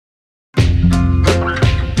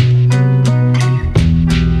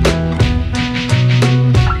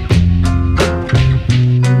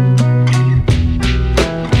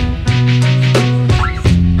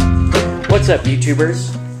What's up,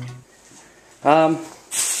 YouTubers?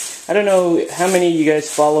 I don't know how many of you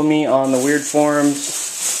guys follow me on the weird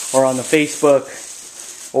forums or on the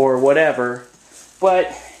Facebook or whatever,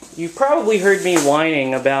 but you probably heard me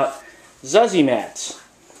whining about Zuzzy mats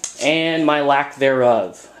and my lack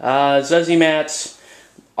thereof. Zuzzy mats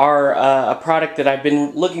are a product that I've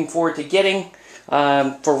been looking forward to getting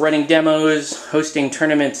for running demos, hosting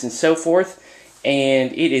tournaments, and so forth.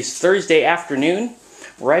 And it is Thursday afternoon,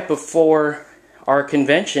 right before our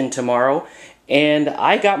convention tomorrow, and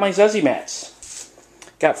I got my Zuzzy mats.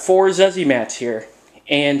 Got 4 Zuzzy mats here,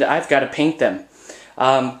 and I've got to paint them.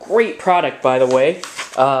 Great product, by the way.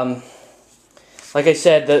 Like I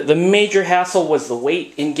said, the major hassle was the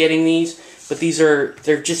weight in getting these, but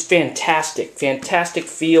they're just fantastic. Fantastic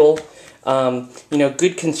feel, you know,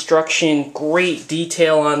 good construction, great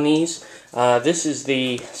detail on these. This is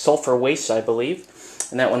the Sulphur Wastes, I believe,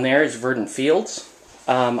 and that one there is Verdant Fields.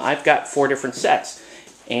 I've got 4 different sets,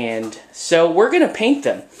 and so we're going to paint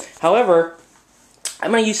them. However,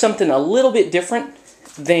 I'm going to use something a little bit different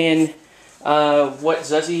than what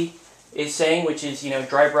Zuzzy is saying, which is, you know,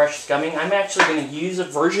 dry brush scumming. I'm actually going to use a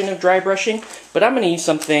version of dry brushing, but I'm going to use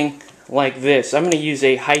something like this. I'm going to use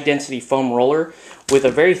a high-density foam roller with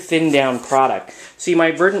a very thin-down product. See,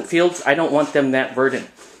 my Verdant Fields, I don't want them that verdant.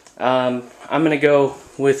 I'm going to go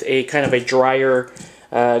with a kind of a drier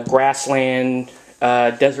grassland,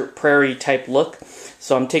 desert prairie type look.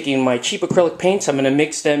 So I'm taking my cheap acrylic paints, I'm going to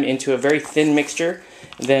mix them into a very thin mixture,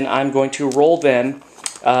 then I'm going to roll them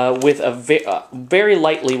with very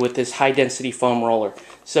lightly with this high density foam roller.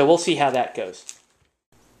 So we'll see how that goes.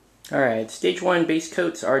 Alright, stage 1 base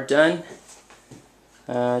coats are done.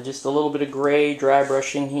 Just a little bit of gray dry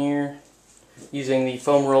brushing here using the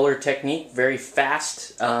foam roller technique, very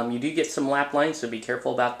fast. You do get some lap lines, so be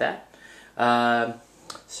careful about that.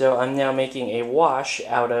 So I'm now making a wash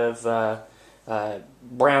out of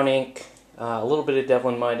brown ink, a little bit of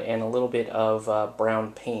Devlin mud, and a little bit of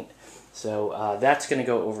brown paint. So that's going to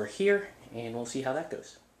go over here, and we'll see how that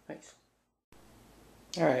goes. Thanks.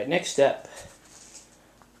 Alright, next step.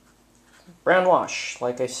 Brown wash,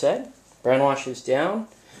 like I said. Brown wash is down.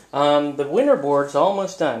 The winter board's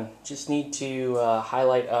almost done. Just need to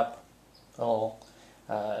highlight up little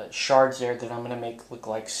shards there that I'm going to make look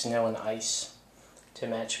like snow and ice to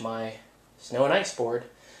match my snow and ice board.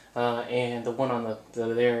 And the one on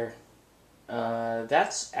there,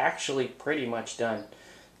 that's actually pretty much done.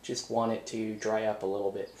 Just want it to dry up a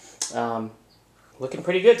little bit. Looking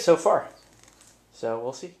pretty good so far. So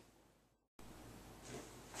we'll see.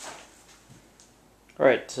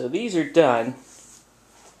 Alright, so these are done.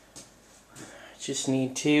 Just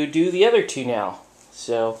need to do the other 2 now.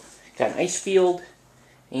 So, got an ice field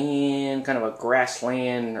and kind of a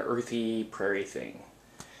grassland, earthy prairie thing.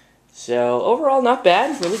 So, overall, not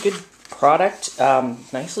bad. Really good product.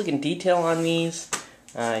 Nice looking detail on these.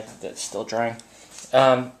 That's still drying.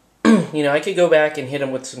 You know, I could go back and hit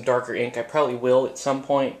them with some darker ink. I probably will at some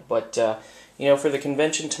point, but, you know, for the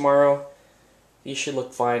convention tomorrow, these should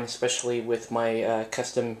look fine, especially with my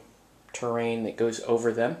custom terrain that goes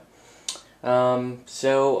over them.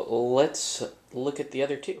 So let's look at the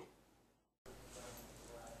other 2.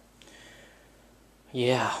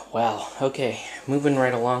 Yeah, wow. Okay, moving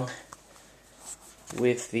right along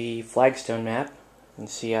with the flagstone map. And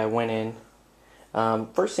see, I went in.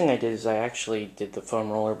 First thing I did is I actually did the foam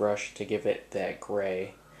roller brush to give it that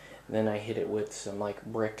gray. And then I hit it with some like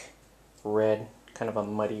brick red, kind of a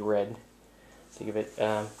muddy red, to give it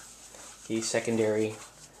the secondary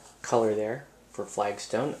color there for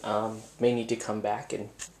flagstone. May need to come back and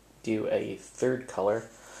do a 3rd color,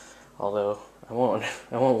 although I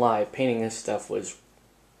won't lie, painting this stuff was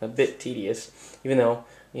a bit tedious, even though,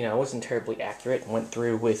 you know, I wasn't terribly accurate and went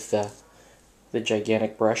through with the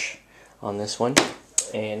gigantic brush on this one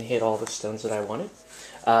and hit all the stones that I wanted.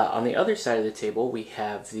 On the other side of the table we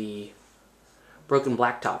have the broken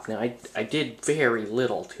blacktop. Now I did very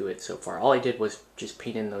little to it so far. All I did was just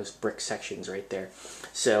paint in those brick sections right there.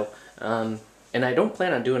 So, and I don't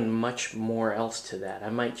plan on doing much more else to that. I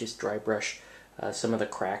might just dry brush some of the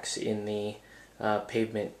cracks in the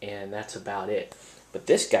pavement, and that's about it. But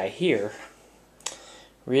this guy here,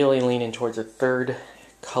 really leaning towards a 3rd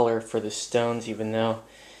color for the stones, even though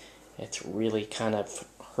it's really kind of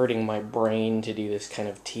hurting my brain to do this kind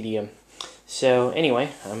of tedium. So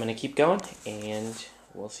anyway, I'm going to keep going, and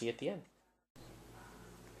we'll see you at the end.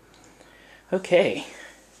 Okay.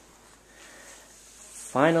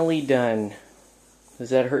 Finally done.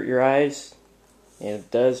 Does that hurt your eyes? It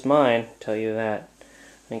does mine, tell you that.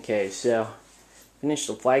 Okay, so finished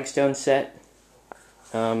the flagstone set.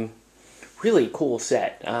 really cool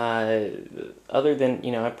set. Other than,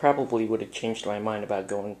 I probably would have changed my mind about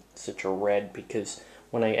going such a red, because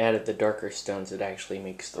when I added the darker stones, it actually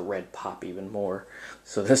makes the red pop even more.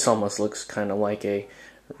 So this almost looks kind of like a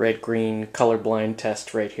red-green colorblind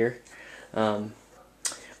test right here.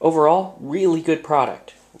 Overall, really good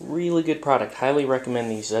product. Really good product. Highly recommend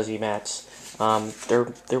these Zuzzy mats.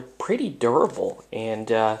 They're pretty durable, and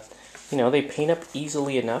they paint up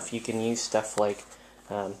easily enough. You can use stuff like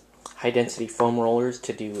high-density foam rollers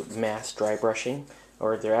to do mass dry brushing,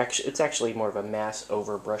 or it's actually more of a mass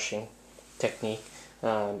over brushing technique.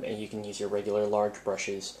 And you can use your regular large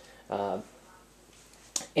brushes and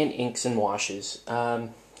inks and washes.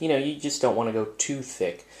 You just don't want to go too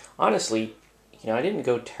thick. Honestly, I didn't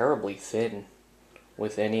go terribly thin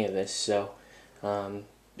with any of this, so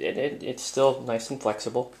it's still nice and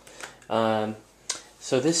flexible.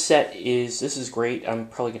 So this is great. I'm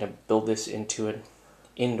probably going to build this into an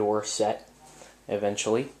indoor set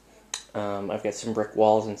eventually. I've got some brick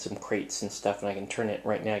walls and some crates and stuff, and I can turn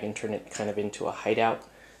it kind of into a hideout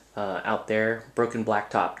out there. Broken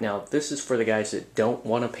blacktop. Now this is for the guys that don't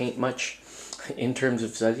want to paint much. In terms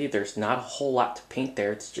of Zuzzy, there's not a whole lot to paint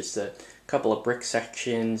there. It's just a couple of brick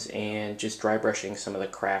sections and just dry brushing some of the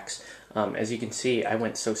cracks. As you can see, I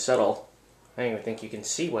went so subtle, I don't even think you can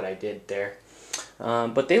see what I did there.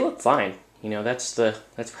 But they look fine.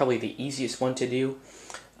 That's probably the easiest one to do.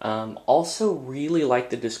 Also really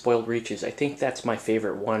like the Despoiled Reaches. I think that's my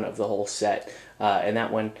favorite one of the whole set. And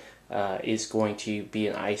that one is going to be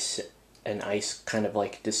an ice kind of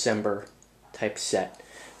like December type set.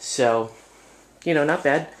 So, not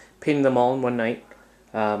bad. Painted them all in one night.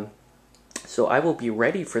 So I will be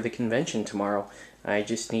ready for the convention tomorrow. I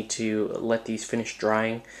just need to let these finish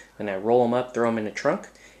drying, then I roll them up, throw them in a trunk,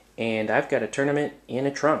 and I've got a tournament in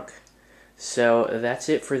a trunk. So that's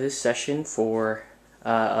it for this session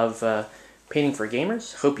of Painting for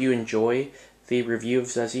Gamers. Hope you enjoy the review of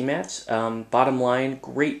Zuzzy mats. Bottom line,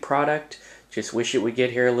 great product. Just wish it would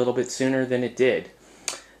get here a little bit sooner than it did.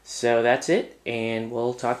 So that's it, and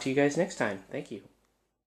we'll talk to you guys next time. Thank you.